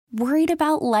Worried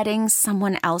about letting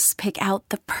someone else pick out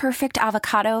the perfect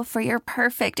avocado for your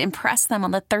perfect impress them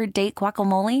on the third date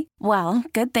guacamole? Well,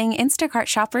 good thing Instacart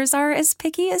shoppers are as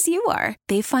picky as you are.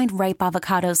 They find ripe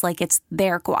avocados like it's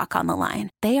their guac on the line.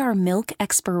 They are milk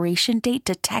expiration date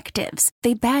detectives.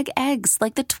 They bag eggs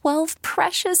like the 12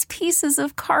 precious pieces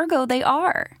of cargo they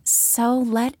are. So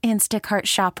let Instacart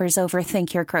shoppers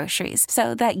overthink your groceries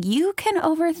so that you can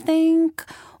overthink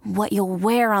what you'll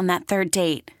wear on that third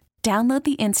date. Download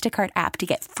the Instacart app to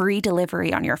get free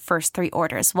delivery on your first 3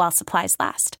 orders while supplies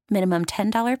last. Minimum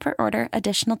 $10 per order.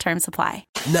 Additional terms apply.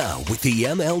 Now, with the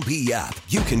MLB app,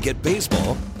 you can get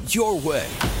baseball your way.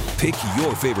 Pick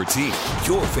your favorite team,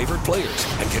 your favorite players,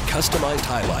 and get customized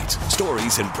highlights,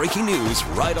 stories, and breaking news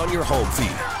right on your home feed.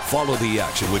 Follow the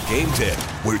action with Game 10,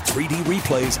 where 3D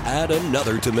replays add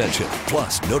another dimension.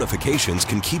 Plus, notifications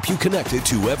can keep you connected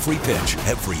to every pitch,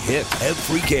 every hit,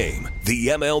 every game. The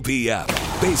MLB app.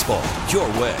 Baseball your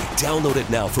way. Download it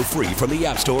now for free from the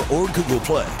App Store or Google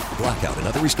Play. Blackout and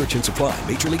other restrictions apply.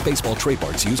 Major League Baseball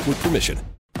trademarks used with permission.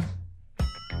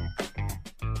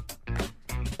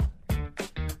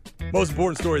 Most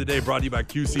important story of the day brought to you by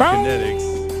QC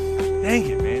Kinetics. Dang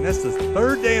it, man. That's the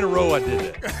third day in a row I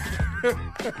did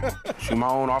that. See, my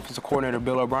own offensive coordinator,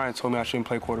 Bill O'Brien, told me I shouldn't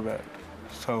play quarterback.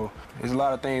 So there's a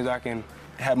lot of things I can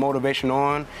have motivation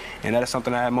on, and that is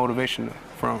something I have motivation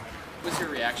from. What was your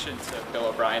reaction to Bill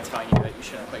O'Brien telling you that you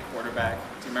shouldn't play quarterback?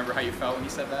 Do you remember how you felt when he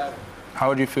said that? How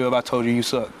would you feel if I told you you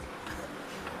suck?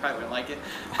 Probably wouldn't like it.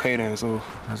 Okay then, so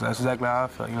that's exactly how I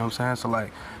felt, you know what I'm saying? So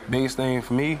like, biggest thing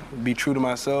for me, be true to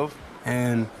myself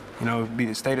and, you know,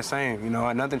 stay the same. You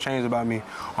know, nothing changed about me.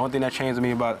 Only thing that changed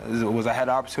me was I had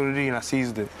the opportunity and I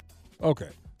seized it. Okay,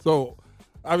 so,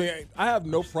 I mean, I have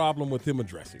no problem with him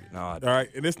addressing it. All right,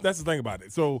 and that's the thing about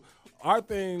it. So our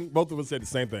thing, both of us said the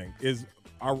same thing, is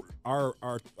our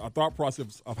thought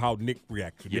process of how Nick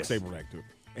reacted, Nick Saban reacted to it.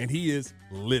 And he is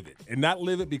livid. And not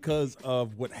livid because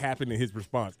of what happened in his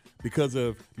response, because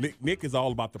of Nick is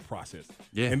all about the process.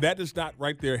 Yeah. And that does not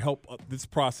right there help this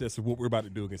process of what we're about to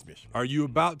do against Michigan. Are you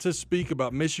about to speak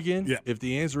about Michigan? Yeah. If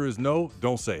the answer is no,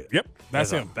 don't say it. Yep,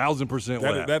 that's him. 1,000%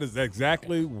 what happened. That is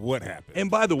exactly what happened. And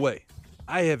by the way,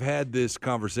 I have had this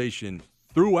conversation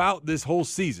throughout this whole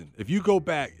season. If you go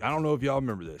back, I don't know if y'all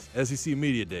remember this, SEC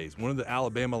Media Days, one of the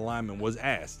Alabama linemen was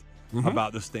asked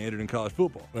about the standard in college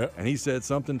football. Yep. And he said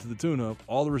something to the tune of,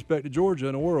 all the respect to Georgia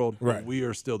in the world, but we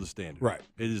are still the standard. Right.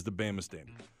 It is the Bama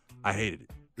standard. I hated it.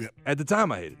 Yep. At the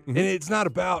time, I hated it. And it's not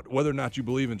about whether or not you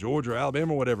believe in Georgia or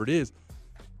Alabama or whatever it is.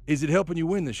 Is it helping you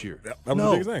win this year? Yep. That was no.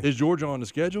 the biggest thing. Is Georgia on the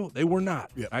schedule? They were not.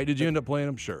 Yep. All right, did you end up playing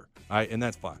them? Sure. All right, and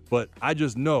that's fine. But I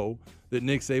just know that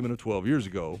Nick Saban of 12 years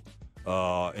ago,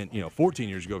 and 14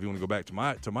 years ago, if you want to go back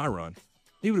to my run,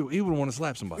 he would want to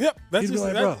slap somebody. Yep, that's He'd just.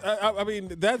 be like, I mean,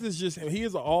 that is just him. He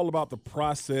is all about the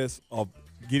process of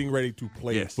getting ready to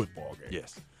play a football game.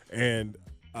 Yes, and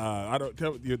I don't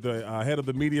tell you the head of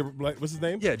the media. What's his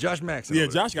name? Yeah, Josh Maxson. Yeah,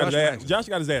 Josh got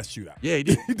his ass chewed out. Yeah, he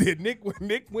did. He did. Nick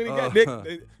when he got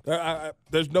Nick.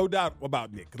 There's no doubt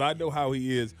about Nick because I know how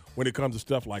he is when it comes to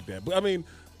stuff like that. But I mean,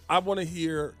 I want to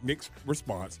hear Nick's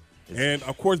response. And,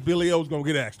 of course, Billy O's going to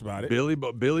get asked about it.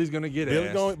 Billy's going to get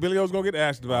asked. Billy O's going to get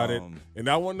asked about it. And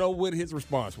I want to know what his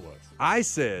response was. I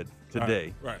said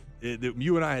today,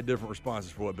 you and I had different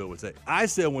responses for what Bill would say. I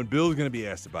said when Bill's going to be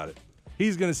asked about it,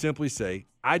 he's going to simply say,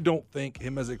 I don't think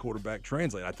him as a quarterback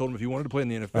translates. I told him if he wanted to play in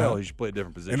the NFL, he should play a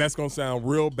different position. And that's going to sound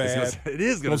real bad. It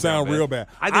is going to sound real bad.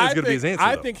 I think it's going to be his answer,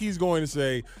 I think he's going to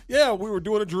say, yeah, we were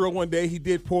doing a drill one day. He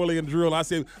did poorly in the drill. I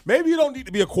said, maybe you don't need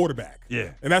to be a quarterback.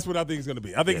 Yeah. And that's what I think he's going to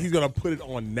be. I think he's going to put it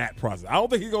on that process. I don't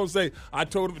think he's going to say, I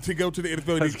told him to go to the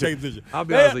NFL and he change position. I'll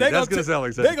be honest with you, that's going to sound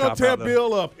like such a They're going to tear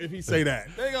Bill up if he say that.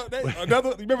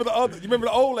 You remember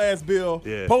the old ass Bill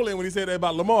Poland when he said that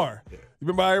about Lamar? Yeah. You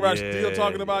remember how everybody still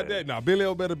talking about that? Now, Billy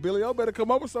O better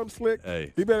come up with something slick.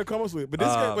 Hey. He better come up with something. But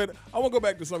this game, but I want to go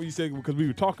back to something you said because we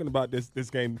were talking about this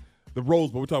game, the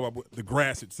Rose Bowl. We're talking about the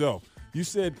grass itself. You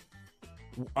said,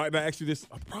 I asked you this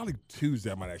probably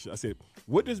Tuesday. I might ask you. I said,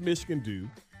 what does Michigan do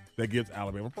that gives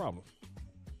Alabama problems?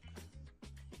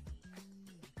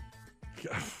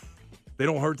 They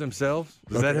don't hurt themselves.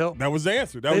 Does that help? That was the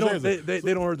answer. They don't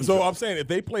hurt themselves. So I'm saying if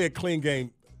they play a clean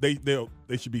game, they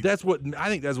should be. I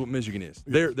think that's what Michigan is.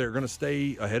 Yeah. They're going to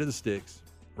stay ahead of the sticks,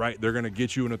 right? They're going to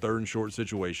get you in a third and short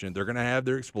situation. They're going to have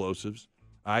their explosives.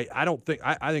 I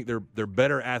think they're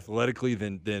better athletically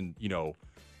than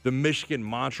the Michigan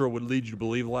mantra would lead you to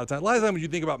believe a lot of times. A lot of times when you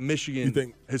think about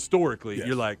Michigan historically,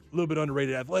 you're like a little bit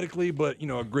underrated athletically, but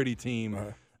a gritty team.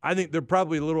 Uh-huh. I think they're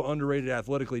probably a little underrated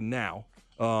athletically now.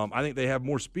 I think they have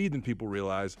more speed than people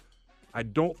realize. I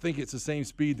don't think it's the same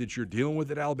speed that you're dealing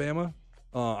with at Alabama.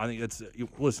 I think that's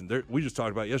listen. We just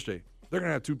talked about it yesterday. They're going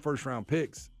to have 2 first-round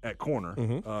picks at corner,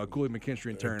 Cooley McKinstry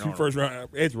and Terry Arnold. 2 first-round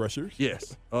edge rushers.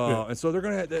 Yes, and so they're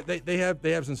going to they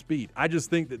have some speed. I just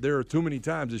think that there are too many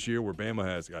times this year where Bama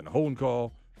has gotten a holding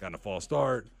call, gotten a false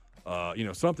start.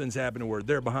 Something's happening where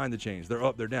they're behind the chains, they're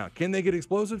up, they're down. Can they get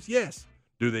explosives? Yes.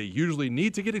 Do they usually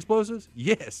need to get explosives?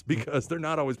 Yes, because they're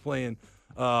not always playing,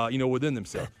 within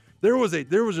themselves. There was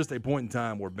just a point in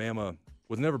time where Bama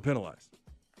was never penalized.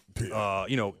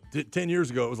 10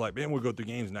 years ago, it was like, Bama would go through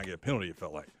games and not get a penalty, it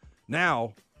felt like.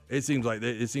 Now, it seems like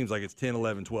it's 10,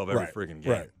 11, 12 every freaking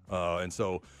game. Right. And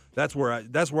so that's where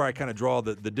I kind of draw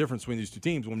the difference between these two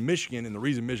teams. When Michigan, and the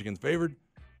reason Michigan's favored,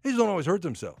 they just don't always hurt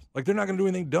themselves. Like, they're not going to do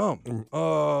anything dumb.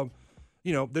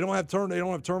 They don't have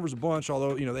turnovers a bunch,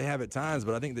 although, they have at times,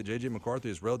 but I think that J.J. McCarthy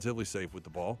is relatively safe with the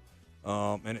ball.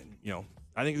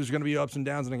 I think there's going to be ups and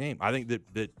downs in the game. I think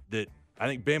that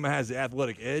Bama has the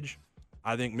athletic edge.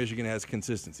 I think Michigan has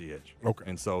consistency edge. Okay.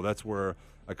 And so that's where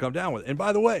I come down with it. And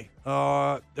by the way,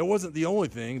 that wasn't the only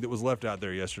thing that was left out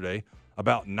there yesterday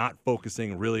about not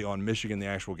focusing really on Michigan in the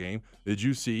actual game. Did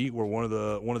you see where one of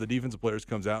the defensive players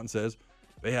comes out and says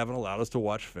they haven't allowed us to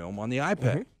watch film on the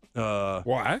iPad?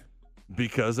 Why?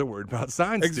 Because they're worried about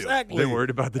sign steal. Exactly. They're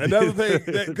worried about the another thing.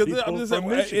 Because I'm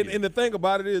just saying, and the thing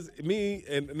about it is, as me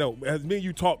and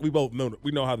you talk, we both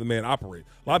know how the man operates.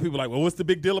 A lot of people are like, well, what's the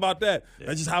big deal about that? Yeah.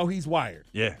 That's just how he's wired.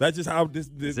 Yeah. That's just how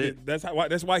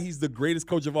that's why he's the greatest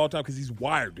coach of all time, because he's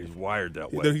wired. He's wired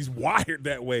that way. He's wired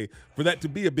that way for that to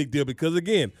be a big deal. Because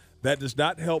again, that does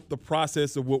not help the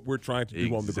process of what we're trying to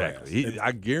do on the grass.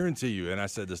 I guarantee you, and I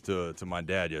said this to my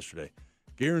dad yesterday.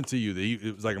 Guarantee you that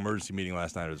it was like an emergency meeting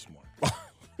last night or this morning.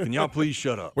 Can y'all please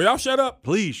shut up? Will y'all shut up?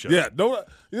 Please shut up.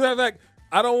 Yeah,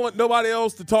 I don't want nobody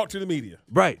else to talk to the media.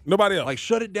 Right. Nobody else. Like,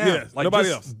 shut it down. Yes, like, nobody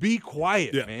just else. Be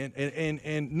quiet, man.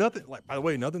 And nothing. Like, by the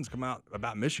way, nothing's come out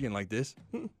about Michigan like this.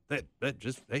 They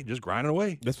just grinding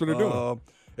away. That's what they're doing.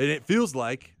 And it feels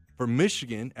like for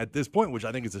Michigan at this point, which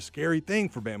I think is a scary thing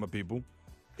for Bama people,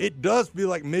 it does feel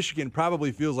like Michigan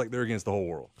probably feels like they're against the whole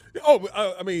world. Oh,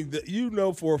 I mean,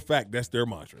 for a fact that's their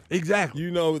mantra. Exactly.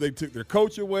 They took their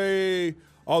coach away.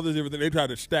 All this everything. They tried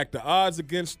to stack the odds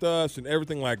against us and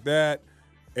everything like that.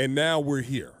 And now we're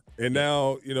here. And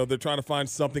now, they're trying to find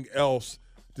something else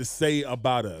to say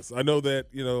about us. I know that,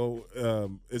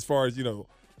 as far as,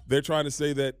 they're trying to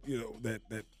say that,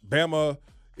 that Bama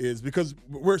is, because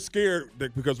we're scared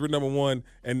because we're number 1,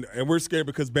 and we're scared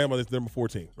because Bama is number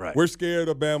 14. Right. We're scared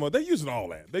of Bama. They're using all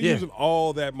that. They're using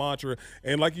all that mantra.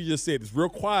 And like you just said, it's real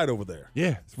quiet over there.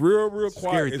 Yeah. It's real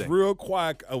quiet. It's real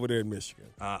quiet over there in Michigan.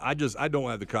 I don't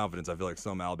have the confidence I feel like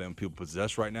some Alabama people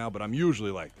possess right now, but I'm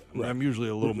usually like that. Right. I'm usually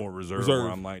a little more reserved. Where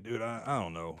I'm like, dude, I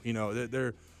don't know.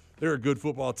 They're a good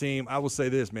football team. I will say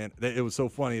this, man. It was so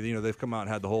funny. They've come out and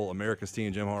had the whole America's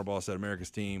team. Jim Harbaugh said America's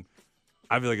team.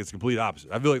 I feel like it's the complete opposite.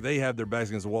 I feel like they have their backs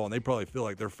against the wall, and they probably feel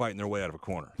like they're fighting their way out of a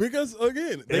corner. Because,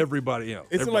 again, it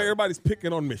seems like everybody's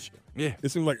picking on Michigan. Yeah.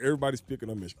 It seems like everybody's picking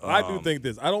on Michigan. I do think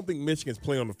this. I don't think Michigan's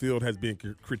play on the field has been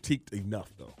critiqued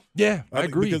enough, though. Yeah, I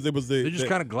agree. Because they just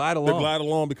kind of glide along. They glide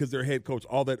along because their head coach,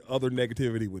 all that other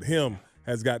negativity with him,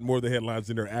 has gotten more of the headlines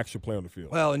than their actual play on the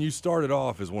field. Well, and you started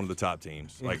off as one of the top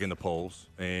teams, like in the polls,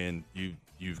 and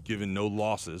you've given no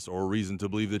losses or reason to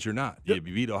believe that you're not. Yep.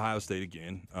 You beat Ohio State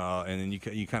again, and then you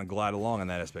kind of glide along in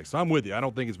that aspect. So I'm with you. I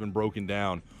don't think it's been broken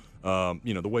down,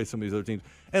 the way some of these other teams.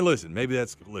 And listen,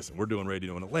 we're doing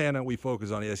radio in Atlanta. We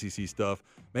focus on the SEC stuff.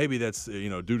 Maybe that's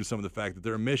due to some of the fact that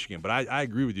they're in Michigan. But I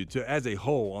agree with you too. As a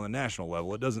whole, on the national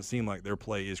level, it doesn't seem like their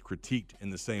play is critiqued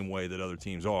in the same way that other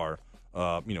teams are.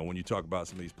 When you talk about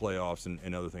some of these playoffs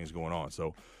and other things going on.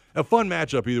 So a fun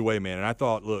matchup either way, man. And I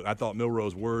thought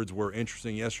Milroe's words were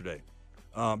interesting yesterday.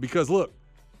 Because, look,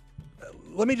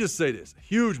 let me just say this.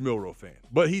 Huge Milroe fan.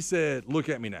 But he said, look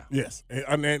at me now. Yes.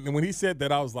 And when he said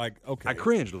that, I was like, okay. I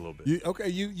cringed a little bit.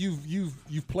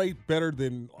 You've played better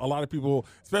than a lot of people,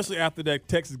 especially after that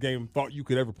Texas game, thought you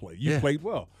could ever play. You played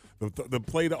well. The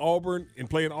play to Auburn and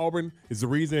playing Auburn is the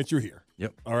reason that you're here.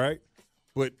 Yep. All right?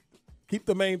 But keep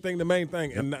the main thing,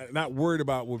 and not worried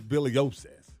about what Billy O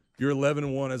says. You're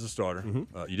 11-1 as a starter.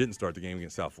 Mm-hmm. You didn't start the game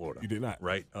against South Florida. You did not.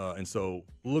 Right? And so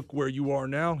look where you are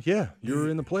now. Yeah, you're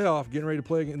in the playoff, getting ready to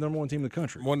play against the number 1 team in the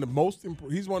country.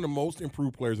 He's one of the most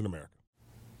improved players in America.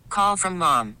 Call from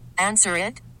mom. Answer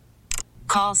it.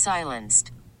 Call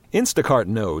silenced. Instacart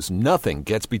knows nothing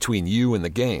gets between you and the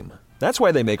game. That's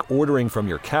why they make ordering from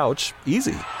your couch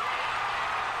easy.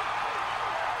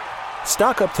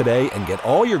 Stock up today and get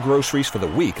all your groceries for the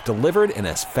week delivered in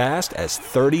as fast as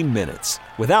 30 minutes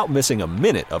without missing a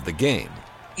minute of the game.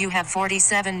 You have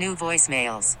 47 new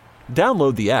voicemails.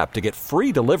 Download the app to get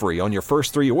free delivery on your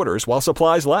first 3 orders while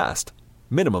supplies last.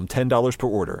 Minimum $10 per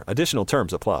order. Additional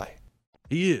terms apply.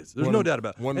 He is. There's no doubt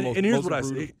about it. And here's what I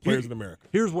say. Players in America.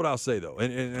 Here's what I'll say, though,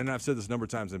 and I've said this a number of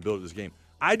times in building this game.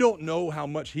 I don't know how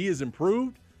much he has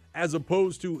improved as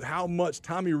opposed to how much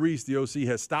Tommy Rees, the OC,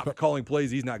 has stopped calling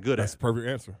plays he's not good at. That's the perfect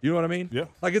answer. You know what I mean? Yeah.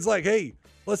 Like, it's like, hey,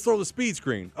 let's throw the speed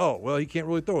screen. Oh, well, he can't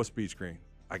really throw a speed screen.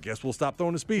 I guess we'll stop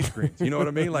throwing the speed screens. You know what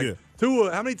I mean? Like,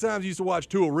 Tua, how many times you used to watch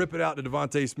Tua rip it out to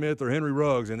Devontae Smith or Henry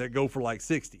Ruggs and they go for like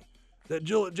 60? That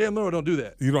Jalen Milroe don't do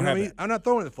that. You don't have that. that. I'm not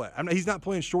throwing it flat. He's not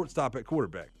playing shortstop at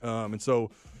quarterback. And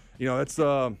so, it's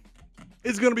going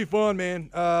to be fun, man.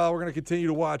 We're going to continue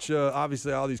to watch,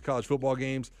 obviously, all these college football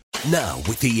games. Now,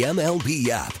 with the MLB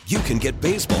app, you can get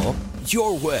baseball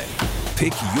your way.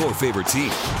 Pick your favorite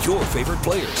team, your favorite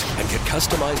players, and get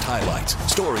customized highlights,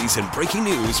 stories, and breaking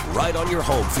news right on your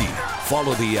home feed.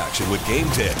 Follow the action with Game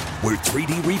 10, where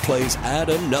 3D replays add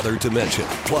another dimension.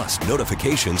 Plus,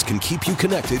 notifications can keep you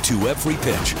connected to every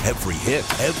pitch, every hit,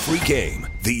 every game.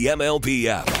 The MLB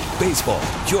app. Baseball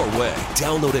your way.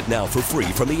 Download it now for free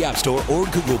from the App Store or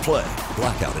Google Play.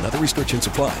 Blackout and other restrictions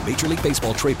apply. Major League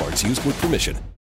Baseball trademarks used with permission.